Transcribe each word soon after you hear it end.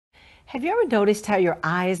Have you ever noticed how your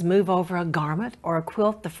eyes move over a garment or a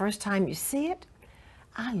quilt the first time you see it?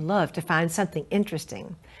 I love to find something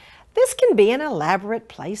interesting. This can be an elaborate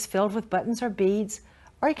place filled with buttons or beads,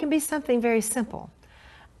 or it can be something very simple.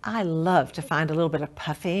 I love to find a little bit of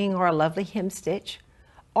puffing or a lovely hemstitch,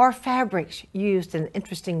 or fabrics used in an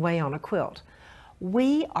interesting way on a quilt.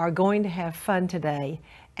 We are going to have fun today,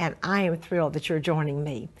 and I am thrilled that you're joining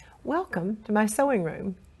me. Welcome to my sewing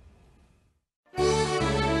room.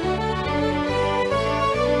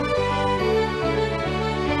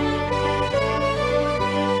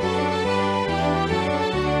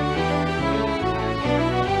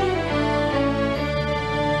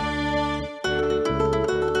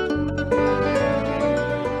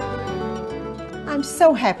 I'm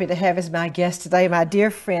so happy to have as my guest today my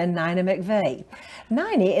dear friend Nina McVeigh.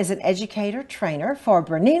 Nina is an educator trainer for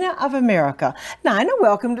Bernina of America. Nina,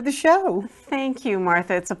 welcome to the show. Thank you,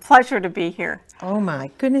 Martha. It's a pleasure to be here. Oh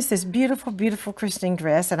my goodness, this beautiful, beautiful christening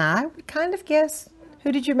dress, and I would kind of guess,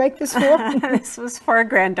 who did you make this for? This was for a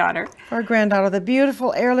granddaughter. For a granddaughter. The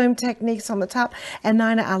beautiful heirloom techniques on the top. And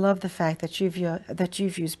Nina, I love the fact that you've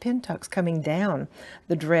used pin tucks coming down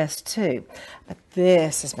the dress too. But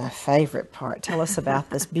this is my favorite part. Tell us about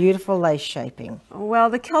this beautiful lace shaping. Well,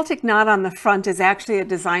 the Celtic knot on the front is actually a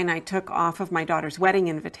design I took off of my daughter's wedding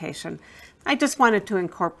invitation. I just wanted to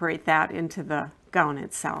incorporate that into the gown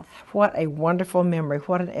itself. What a wonderful memory.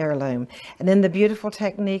 What an heirloom. And then the beautiful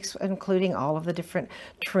techniques, including all of the different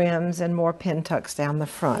trims and more pin tucks down the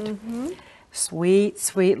front. Sweet,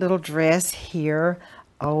 sweet little dress here.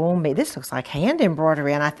 Oh me, this looks like hand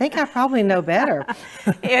embroidery, and I think I probably know better.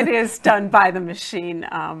 It is done by the machine,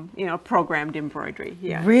 programmed embroidery.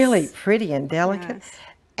 Yes. Really pretty and delicate. Yes.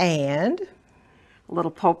 And a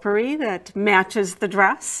little potpourri that matches the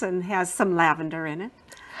dress and has some lavender in it.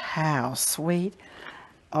 How sweet.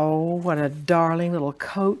 Oh, what a darling little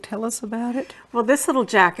coat. Tell us about it. Well, this little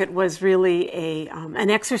jacket was really an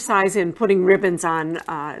exercise in putting ribbons on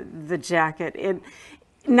the jacket.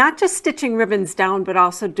 Not just stitching ribbons down, but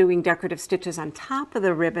also doing decorative stitches on top of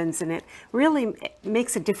the ribbons, and it really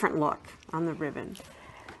makes a different look on the ribbon.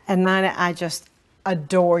 And Nina, I just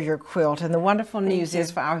adore your quilt, and the wonderful news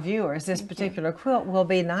is for our viewers, this particular quilt will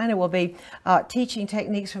be, Nina will be teaching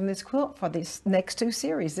techniques from this quilt for these next two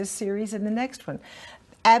series, this series and the next one.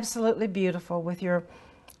 Absolutely beautiful with your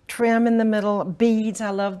trim in the middle, beads.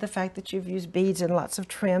 I love the fact that you've used beads and lots of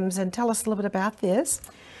trims. And tell us a little bit about this.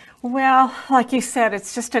 Well, like you said,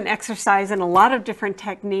 it's just an exercise in a lot of different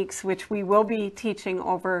techniques, which we will be teaching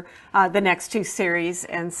over the next two series.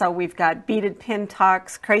 And so we've got beaded pin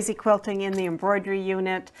tucks, crazy quilting in the embroidery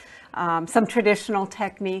unit, some traditional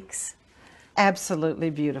techniques.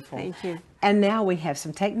 Absolutely beautiful. Thank you. And now we have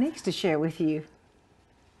some techniques to share with you.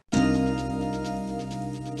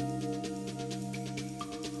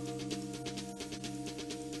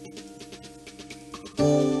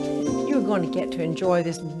 Going to get to enjoy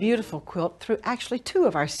this beautiful quilt through actually two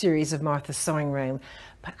of our series of Martha's Sewing Room,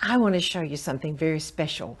 but I want to show you something very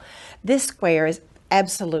special. This square is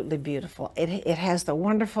absolutely beautiful. It has the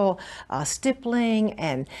wonderful stippling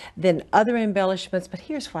and then other embellishments, but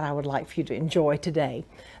here's what I would like for you to enjoy today.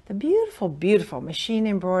 The beautiful, beautiful machine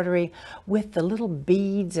embroidery with the little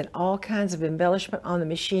beads and all kinds of embellishment on the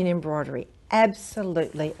machine embroidery.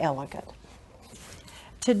 Absolutely elegant.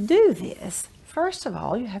 To do this, first of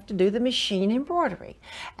all, you have to do the machine embroidery.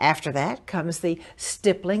 After that comes the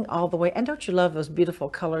stippling all the way. And don't you love those beautiful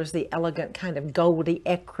colors, the elegant kind of goldy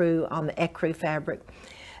ecru on the ecru fabric?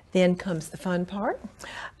 Then comes the fun part.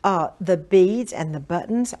 The beads and the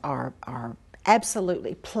buttons are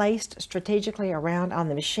absolutely placed strategically around on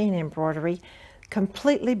the machine embroidery.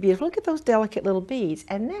 Completely beautiful. Look at those delicate little beads.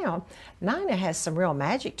 And now Nina has some real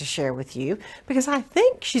magic to share with you, because I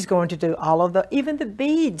think she's going to do all of even the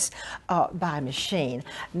beads by machine.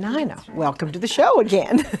 Nina, right. Welcome to the show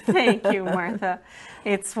again. Thank you, Martha.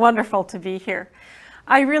 It's wonderful to be here.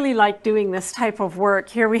 I really like doing this type of work.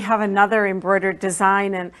 Here we have another embroidered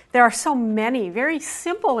design, and there are so many very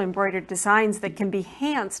simple embroidered designs that can be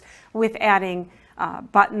enhanced with adding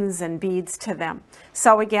buttons and beads to them.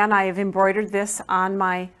 So again, I have embroidered this on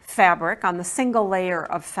my fabric, on the single layer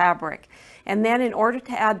of fabric. And then in order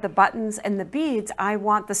to add the buttons and the beads, I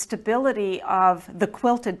want the stability of the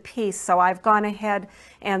quilted piece. So I've gone ahead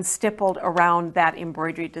and stippled around that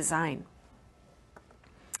embroidery design.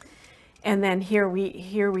 And then here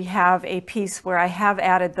we have a piece where I have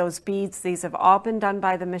added those beads. These have all been done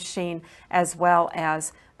by the machine, as well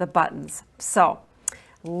as the buttons. So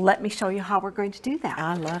let me show you how we're going to do that.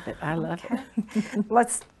 I love it. I love it.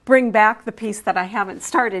 Let's bring back the piece that I haven't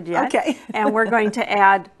started yet. Okay. And we're going to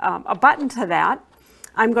add a button to that.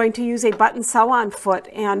 I'm going to use a button sew-on foot,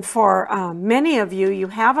 and for many of you, you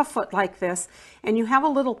have a foot like this, and you have a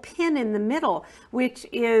little pin in the middle, which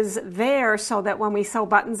is there so that when we sew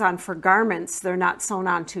buttons on for garments, they're not sewn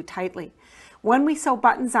on too tightly. When we sew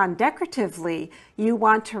buttons on decoratively, you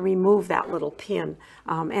want to remove that little pin.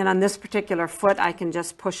 And on this particular foot, I can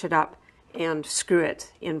just push it up and screw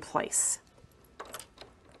it in place.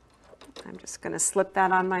 I'm just going to slip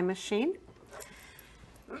that on my machine.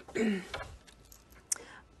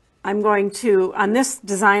 I'm going to, on this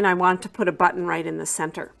design, I want to put a button right in the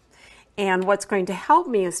center. And what's going to help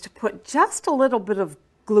me is to put just a little bit of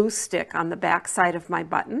glue stick on the back side of my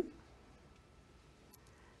button.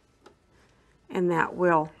 And that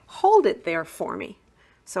will hold it there for me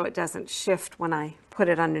so it doesn't shift when I put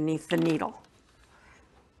it underneath the needle.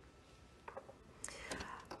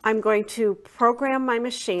 I'm going to program my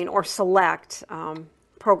machine, or select.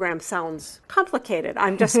 Program sounds complicated.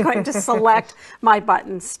 I'm just going to select my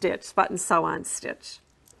button sew-on stitch,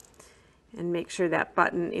 and make sure that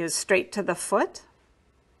button is straight to the foot.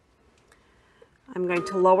 I'm going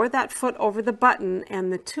to lower that foot over the button,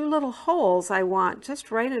 and the two little holes I want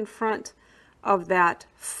just right in front of that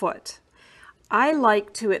foot. I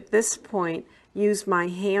like to, at this point, use my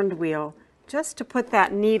hand wheel just to put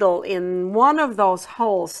that needle in one of those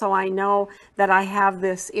holes so I know that I have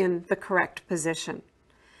this in the correct position.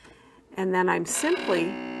 And then I'm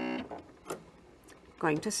simply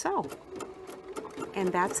going to sew. And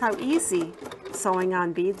that's how easy sewing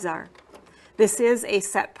on beads are. This is a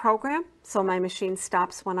set program, so my machine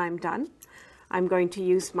stops when I'm done. I'm going to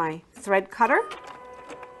use my thread cutter.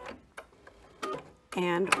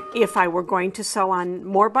 And if I were going to sew on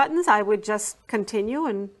more buttons, I would just continue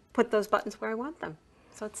and put those buttons where I want them.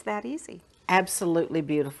 So it's that easy. Absolutely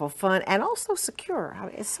beautiful, fun, and also secure. I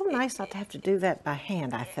mean, it's so nice not to have to do that by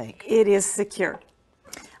hand, I think. It is secure.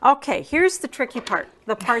 Okay, here's the tricky part,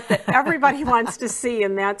 the part that everybody wants to see,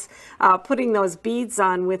 and that's putting those beads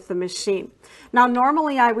on with the machine. Now,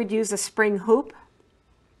 normally I would use a spring hoop,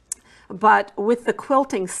 but with the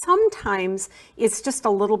quilting, sometimes it's just a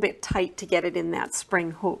little bit tight to get it in that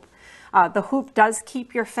spring hoop. The hoop does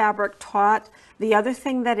keep your fabric taut. The other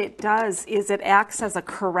thing that it does is it acts as a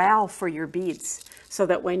corral for your beads, so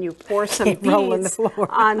that when you pour some beads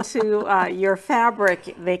onto your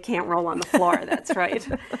fabric, they can't roll on the floor. That's right.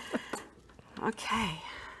 Okay.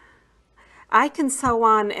 I can sew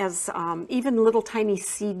on as even little tiny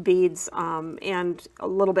seed beads and a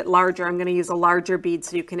little bit larger. I'm going to use a larger bead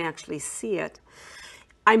so you can actually see it.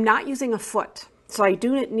 I'm not using a foot, so I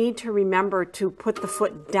do need to remember to put the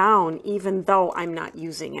foot down even though I'm not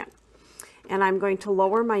using it. And I'm going to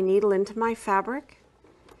lower my needle into my fabric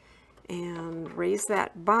and raise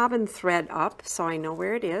that bobbin thread up so I know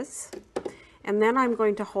where it is. And then I'm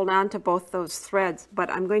going to hold on to both those threads, but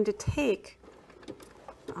I'm going to take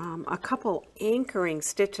a couple anchoring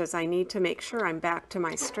stitches. I need to make sure I'm back to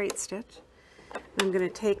my straight stitch. I'm going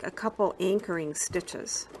to take a couple anchoring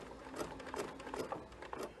stitches,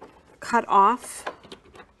 cut off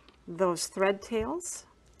those thread tails.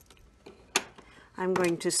 I'm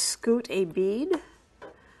going to scoot a bead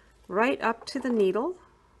right up to the needle.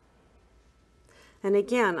 And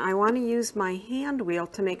again, I want to use my hand wheel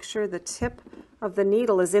to make sure the tip of the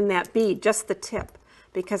needle is in that bead, just the tip,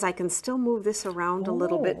 because I can still move this around a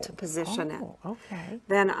little bit to position it. Okay.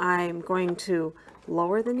 Then I'm going to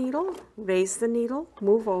lower the needle, raise the needle,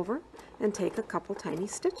 move over, and take a couple tiny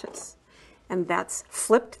stitches. And that's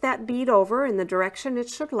flipped that bead over in the direction it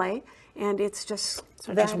should lay, and it's just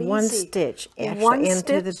So that just one easy. Stitch actually One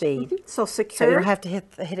into the stitch. bead. So So secure. you don't have to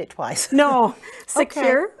hit it twice. No,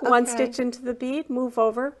 secure, one okay. stitch into the bead, move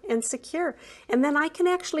over, and secure. And then I can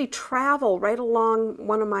actually travel right along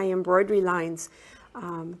one of my embroidery lines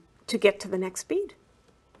to get to the next bead.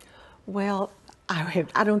 Well,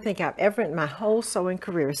 I don't think I've ever in my whole sewing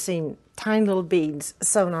career seen tiny little beads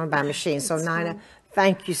sewn on by machine. So Nina,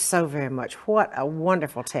 thank you so very much. What a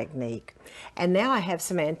wonderful technique. And now I have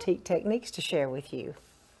some antique techniques to share with you.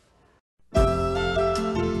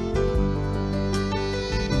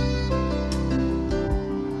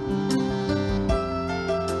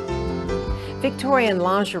 Victorian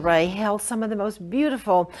lingerie held some of the most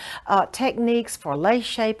beautiful techniques for lace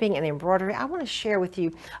shaping and embroidery. I want to share with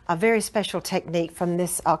you a very special technique from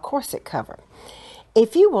this corset cover.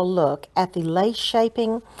 If you will look at the lace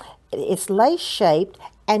shaping, it's lace shaped,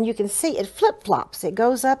 and you can see it flip-flops. It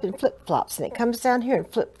goes up and flip-flops, and it comes down here and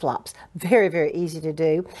flip-flops. Very, very easy to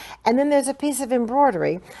do. And then there's a piece of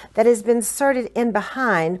embroidery that has been inserted in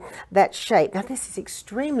behind that shape. Now, this is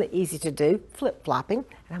extremely easy to do, flip-flopping.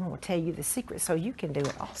 And I'm going to tell you the secret so you can do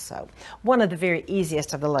it also. One of the very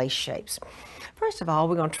easiest of the lace shapes. First of all,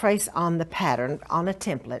 we're going to trace on the pattern on a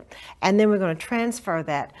template, and then we're going to transfer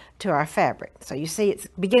that to our fabric. So you see it's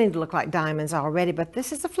beginning to look like diamonds already, but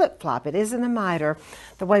this is a flip-flop. It isn't a miter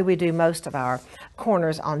the way we do most of our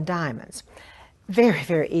corners on diamonds. Very,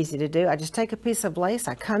 very easy to do. I just take a piece of lace,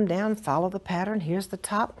 I come down, follow the pattern. Here's the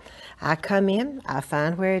top. I come in, I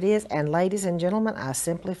find where it is, and ladies and gentlemen, I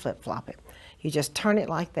simply flip-flop it. You just turn it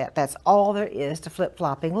like that. That's all there is to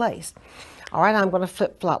flip-flopping lace. All right, I'm going to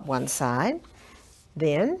flip-flop one side.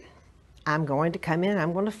 Then I'm going to come in and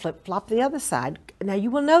I'm going to flip-flop the other side. Now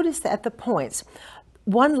you will notice that at the points,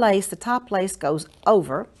 one lace, the top lace goes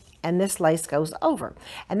over, and this lace goes over.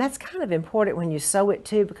 And that's kind of important when you sew it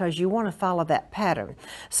too, because you want to follow that pattern.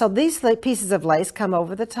 So these pieces of lace come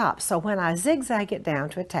over the top. So when I zigzag it down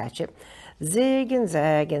to attach it, zig and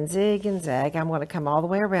zag and zig and zag, I'm going to come all the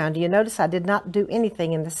way around. You notice I did not do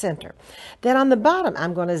anything in the center. Then on the bottom,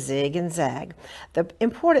 I'm going to zig and zag. The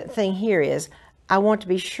important thing here is I want to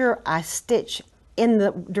be sure I stitch in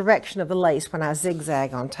the direction of the lace when I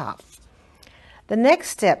zigzag on top. The next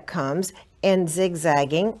step comes in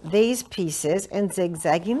zigzagging these pieces and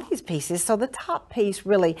zigzagging these pieces. So the top piece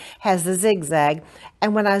really has the zigzag,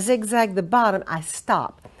 and when I zigzag the bottom, I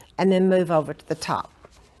stop and then move over to the top.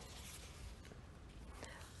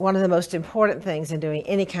 One of the most important things in doing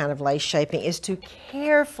any kind of lace shaping is to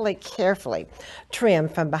carefully trim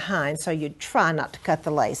from behind, so you try not to cut the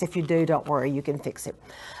lace. If you do, don't worry, you can fix it.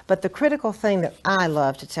 But the critical thing that I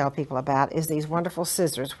love to tell people about is these wonderful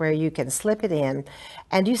scissors where you can slip it in,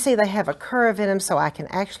 and you see they have a curve in them, so I can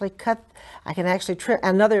actually trim.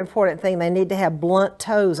 Another important thing, they need to have blunt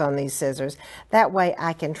toes on these scissors. That way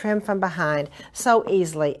I can trim from behind so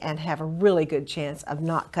easily and have a really good chance of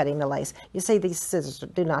not cutting the lace. You see, these scissors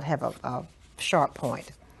do not have a sharp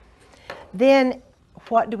point. Then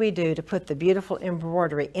what do we do to put the beautiful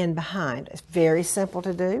embroidery in behind? It's very simple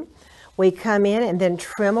to do. We come in and then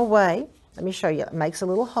trim away. Let me show you. It makes a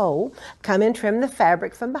little hole. Come in, trim the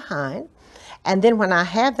fabric from behind. And then when I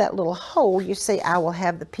have that little hole, you see I will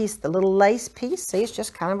have the piece, the little lace piece. See, it's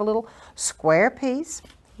just kind of a little square piece.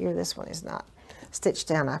 Here, this one is not stitched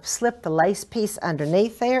down. I've slipped the lace piece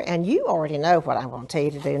underneath there, and you already know what I'm going to tell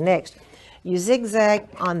you to do next. You zigzag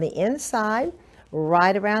on the inside,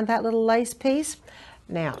 right around that little lace piece.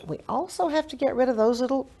 Now, we also have to get rid of those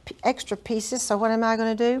little extra pieces, so what am I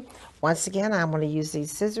going to do? Once again, I'm going to use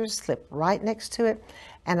these scissors, slip right next to it,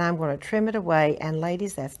 and I'm going to trim it away. And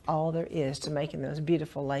ladies, that's all there is to making those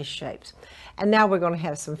beautiful lace shapes. And now we're going to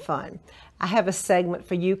have some fun. I have a segment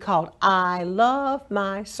for you called I Love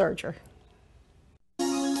My Serger.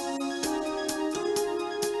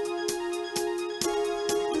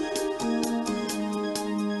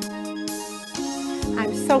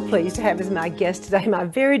 I'm so pleased to have as my guest today my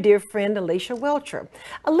very dear friend Alicia Welcher.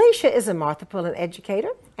 Alicia is a Martha Pullen educator,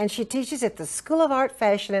 and she teaches at the School of Art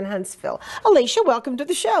Fashion in Huntsville. Alicia, welcome to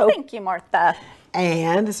the show. Thank you, Martha.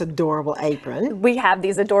 And this adorable apron. We have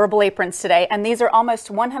these adorable aprons today, and these are almost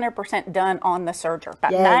 100% done on the serger,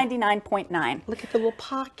 about 99.9. Look at the little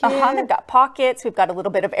pocket. They've got pockets. We've got a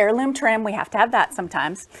little bit of heirloom trim. We have to have that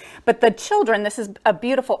sometimes. But the children, this is a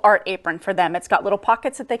beautiful art apron for them. It's got little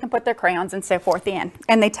pockets that they can put their crayons and so forth in,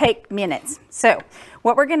 and they take minutes. So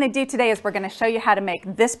what we're going to do today is we're going to show you how to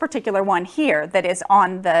make this particular one here that is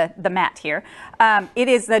on the mat here. It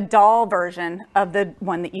is the doll version of the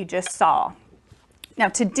one that you just saw. Now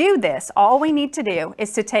to do this, all we need to do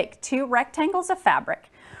is to take 2 rectangles of fabric.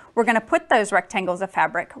 We're going to put those rectangles of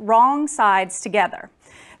fabric wrong sides together.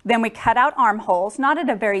 Then we cut out armholes, not at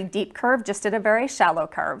a very deep curve, just at a very shallow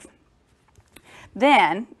curve.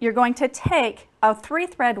 Then you're going to take a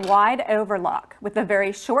 3-thread wide overlock with a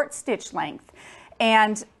very short stitch length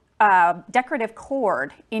and decorative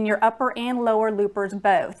cord in your upper and lower loopers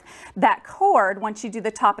both. That cord, once you do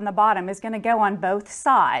the top and the bottom, is going to go on both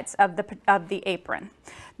sides of the apron.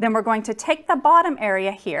 Then we're going to take the bottom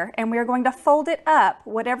area here and we're going to fold it up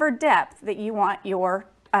whatever depth that you want your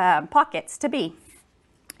pockets to be.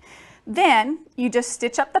 Then you just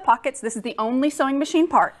stitch up the pockets. This is the only sewing machine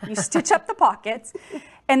part. You stitch up the pockets,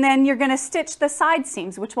 and then you're going to stitch the side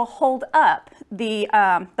seams, which will hold up the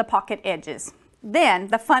pocket edges. Then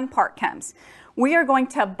the fun part comes. We are going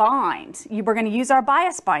to bind. We're going to use our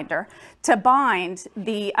bias binder to bind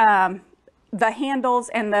the handles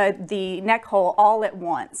and the neck hole all at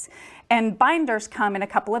once. And binders come in a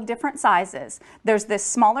couple of different sizes. There's this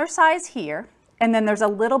smaller size here, and then there's a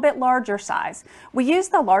little bit larger size. We use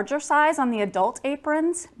the larger size on the adult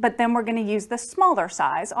aprons, but then we're going to use the smaller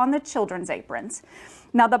size on the children's aprons.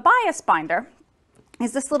 Now the bias binder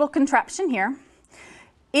is this little contraption here.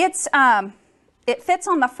 It's it fits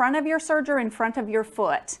on the front of your serger in front of your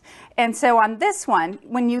foot. And so on this one,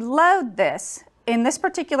 when you load this, in this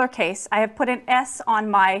particular case, I have put an S on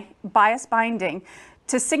my bias binding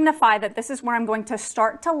to signify that this is where I'm going to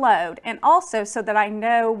start to load, and also so that I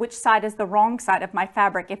know which side is the wrong side of my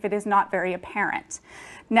fabric if it is not very apparent.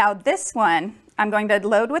 Now this one, I'm going to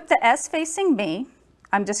load with the S facing me.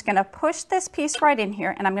 I'm just going to push this piece right in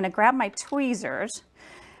here, and I'm going to grab my tweezers,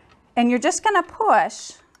 and you're just going to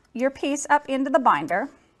push your piece up into the binder.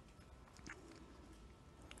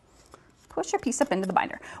 Push your piece up into the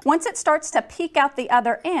binder. Once it starts to peek out the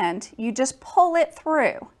other end, you just pull it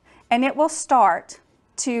through and it will start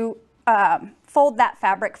to fold that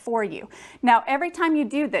fabric for you. Now, every time you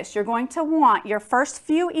do this, you're going to want your first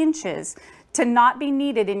few inches to not be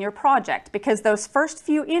needed in your project, because those first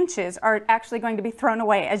few inches are actually going to be thrown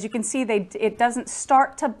away. As you can see, it doesn't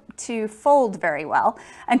start to fold very well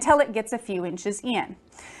until it gets a few inches in.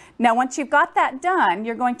 Now, once you've got that done,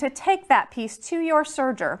 you're going to take that piece to your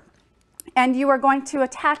serger, and you are going to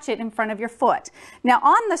attach it in front of your foot. Now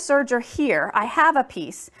on the serger here, I have a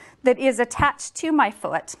piece that is attached to my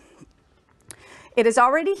foot. It is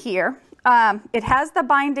already here. It has the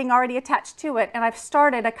binding already attached to it, and I've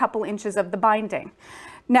started a couple inches of the binding.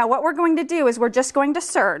 Now what we're going to do is we're just going to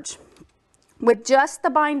serge with just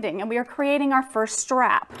the binding, and we are creating our first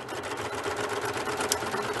strap.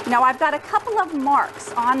 Now I've got a couple of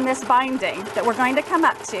marks on this binding that we're going to come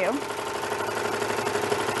up to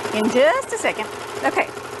in just a second. Okay,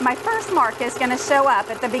 my first mark is going to show up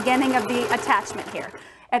at the beginning of the attachment here.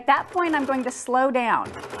 At that point, I'm going to slow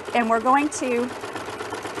down, and we're going to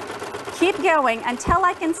keep going until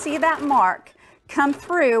I can see that mark come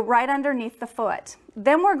through right underneath the foot.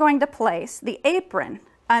 Then we're going to place the apron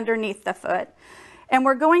underneath the foot, and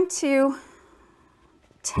we're going to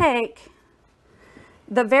take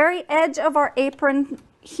the very edge of our apron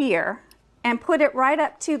here and put it right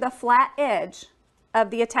up to the flat edge of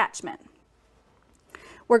the attachment.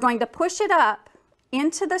 We're going to push it up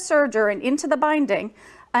into the serger and into the binding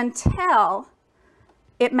until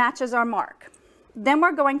it matches our mark. Then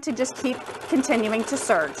we're going to just keep continuing to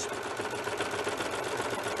serge.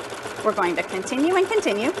 We're going to continue and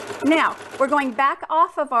continue. Now, we're going back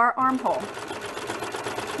off of our armhole.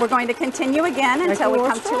 We're going to continue again until we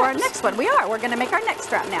come to our next one. We are. We're going to make our next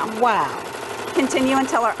strap now. Wow. Continue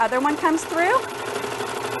until our other one comes through.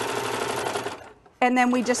 And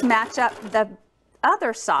then we just match up the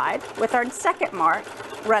other side with our second mark.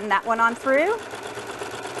 Run that one on through.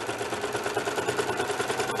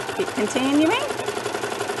 Keep continuing.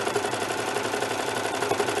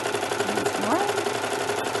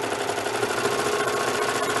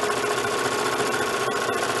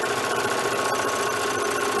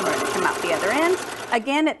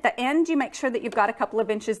 Again, at the end, you make sure that you've got a couple of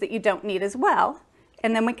inches that you don't need as well.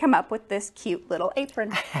 And then we come up with this cute little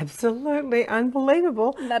apron. Absolutely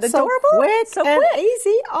unbelievable. Isn't that adorable? So quick and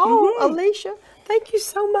easy. Oh, Mm-hmm. Alicia, thank you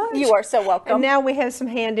so much. You are so welcome. And now we have some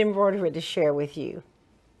hand embroidery to share with you.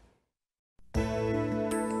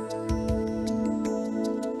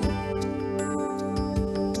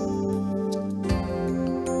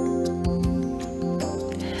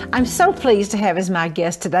 I'm so pleased to have as my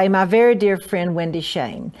guest today my very dear friend Wendy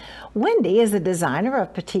Schoen. Wendy is the designer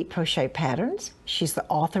of Petite Crochet Patterns. She's the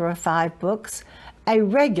author of 5 books, a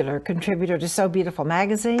regular contributor to So Beautiful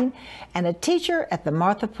magazine, and a teacher at the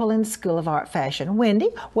Martha Pullen School of Art Fashion. Wendy,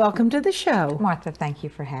 welcome to the show. Martha, thank you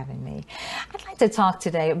for having me. I'd like to talk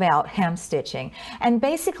today about hem stitching. And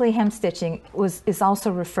basically hem stitching is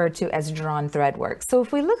also referred to as drawn thread work. So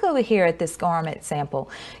if we look over here at this garment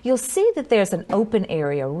sample, you'll see that there's an open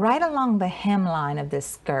area right along the hemline of this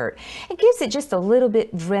skirt. It gives it just a little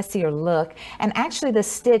bit dressier look, and actually the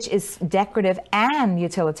stitch is decorative and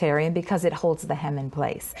utilitarian because it holds the hem in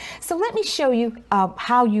place. So let me show you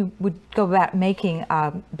how you would go about making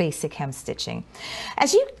basic hem stitching.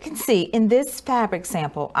 As you can see in this fabric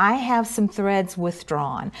sample, I have some threads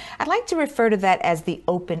withdrawn. I'd like to refer to that as the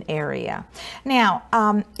open area. Now,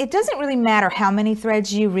 it doesn't really matter how many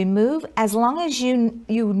threads you remove as long as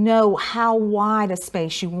you know how wide a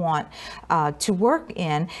space you want to work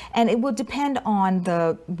in, and it will depend on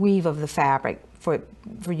the weave of the fabric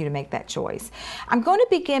for you to make that choice. I'm going to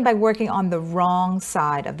begin by working on the wrong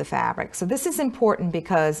side of the fabric. So this is important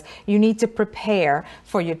because you need to prepare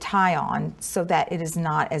for your tie-on so that it is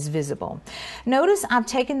not as visible. Notice I've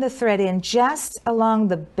taken the thread in just along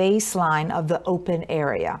the baseline of the open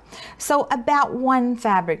area, so about 1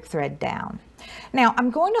 fabric thread down. Now I'm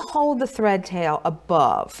going to hold the thread tail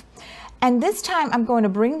above, And this time I'm going to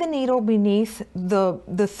bring the needle beneath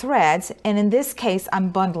the threads, and in this case I'm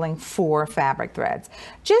bundling 4 fabric threads.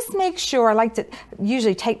 Just make sure, I like to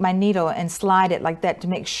usually take my needle and slide it like that to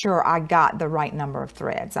make sure I got the right number of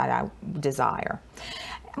threads that I desire.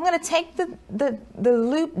 I'm going to take the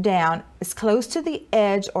loop down as close to the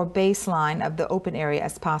edge or baseline of the open area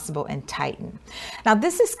as possible and tighten. Now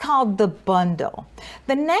this is called the bundle.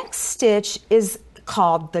 The next stitch is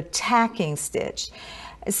called the tacking stitch.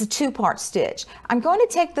 It's a 2-part stitch. I'm going to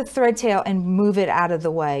take the thread tail and move it out of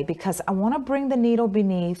the way because I want to bring the needle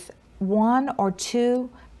beneath 1 or 2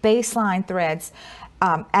 baseline threads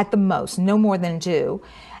at the most, no more than 2.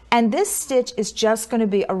 And this stitch is just going to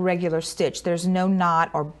be a regular stitch. There's no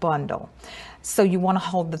knot or bundle. So you want to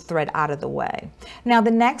hold the thread out of the way. Now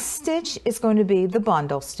the next stitch is going to be the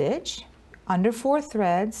bundle stitch. Under 4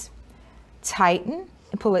 threads, tighten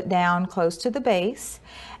and pull it down close to the base.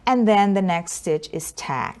 And then the next stitch is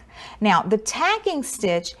tack. Now the tacking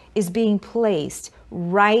stitch is being placed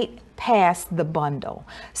right past the bundle.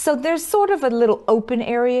 So there's sort of a little open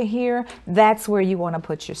area here. That's where you want to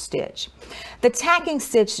put your stitch. The tacking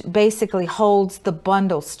stitch basically holds the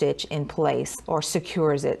bundle stitch in place or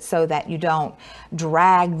secures it so that you don't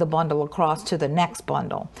drag the bundle across to the next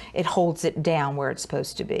bundle. It holds it down where it's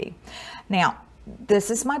supposed to be. Now this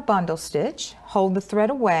is my bundle stitch. Hold the thread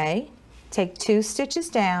away. Take 2 stitches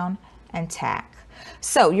down and tack.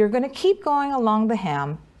 So you're going to keep going along the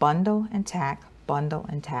hem, bundle and tack,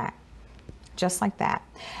 just like that.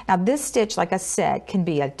 Now this stitch, like I said, can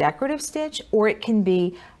be a decorative stitch or it can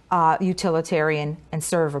be utilitarian and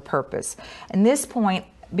serve a purpose. At this point,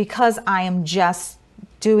 because I am just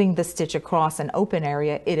doing the stitch across an open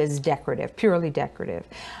area, it is decorative, purely decorative.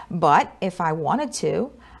 But if I wanted to,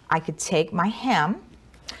 I could take my hem,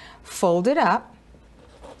 fold it up,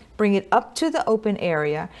 bring it up to the open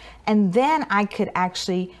area, and then I could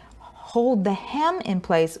actually hold the hem in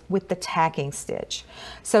place with the tacking stitch.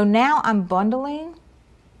 So now I'm bundling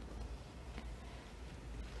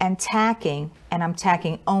and I'm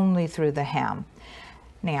tacking only through the hem.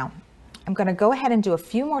 Now I'm going to go ahead and do a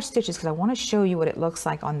few more stitches because I want to show you what it looks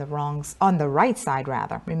like on the right side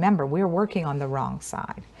rather. Remember, we're working on the wrong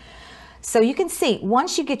side. So you can see,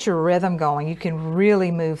 once you get your rhythm going, you can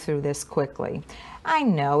really move through this quickly. I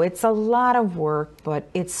know it's a lot of work, but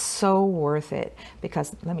it's so worth it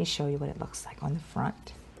because let me show you what it looks like on the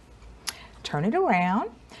front. Turn it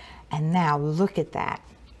around, and now look at that.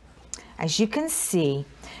 As you can see,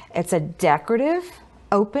 it's a decorative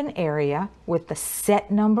open area with the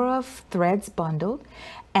set number of threads bundled,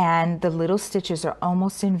 and the little stitches are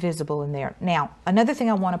almost invisible in there. Now, another thing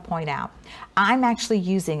I want to point out, I'm actually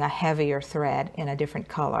using a heavier thread in a different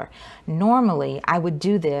color. Normally, I would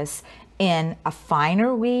do this in a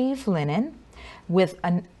finer weave linen with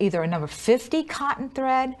either a number 50 cotton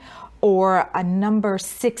thread or a number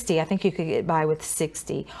 60. I think you could get by with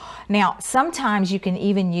 60. Now, sometimes you can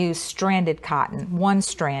even use stranded cotton, 1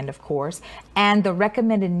 strand, of course, and the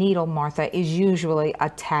recommended needle, Martha, is usually a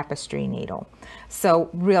tapestry needle. So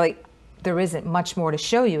really, there isn't much more to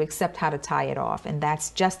show you except how to tie it off, and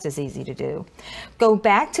that's just as easy to do. Go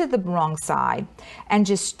back to the wrong side and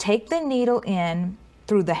just take the needle in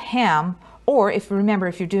through the hem, or if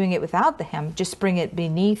you're doing it without the hem, just bring it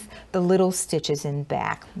beneath the little stitches in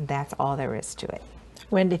back. That's all there is to it.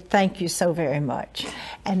 Wendy, thank you so very much.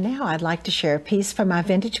 And now I'd like to share a piece from my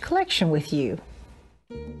vintage collection with you.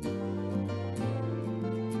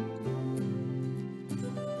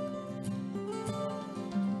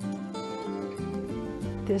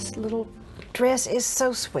 This little dress is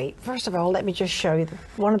so sweet. First of all, let me just show you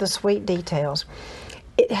one of the sweet details.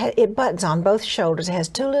 It buttons on both shoulders. It has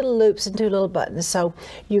 2 little loops and 2 little buttons, so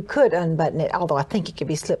you could unbutton it, although I think it could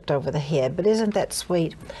be slipped over the head, but isn't that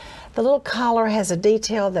sweet? The little collar has a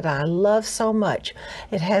detail that I love so much.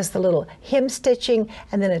 It has the little hem stitching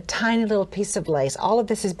and then a tiny little piece of lace. All of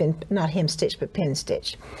this has been not hem stitched, but pin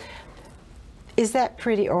stitched. Is that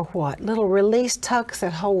pretty or what? Little release tucks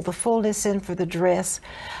that hold the fullness in for the dress.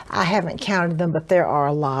 I haven't counted them, but there are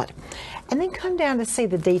a lot. And then come down to see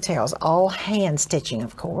the details, all hand stitching,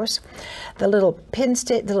 of course. The little pin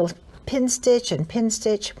stitch, and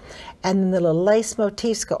then the little lace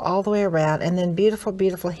motifs go all the way around, and then beautiful,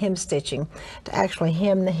 beautiful hem stitching to actually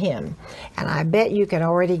hem the hem. And I bet you can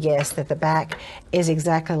already guess that the back is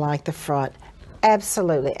exactly like the front.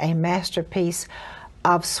 Absolutely a masterpiece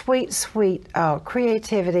of sweet, sweet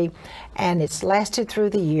creativity, and it's lasted through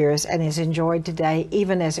the years and is enjoyed today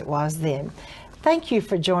even as it was then. Thank you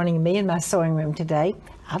for joining me in my sewing room today.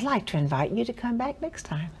 I'd like to invite you to come back next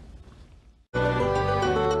time.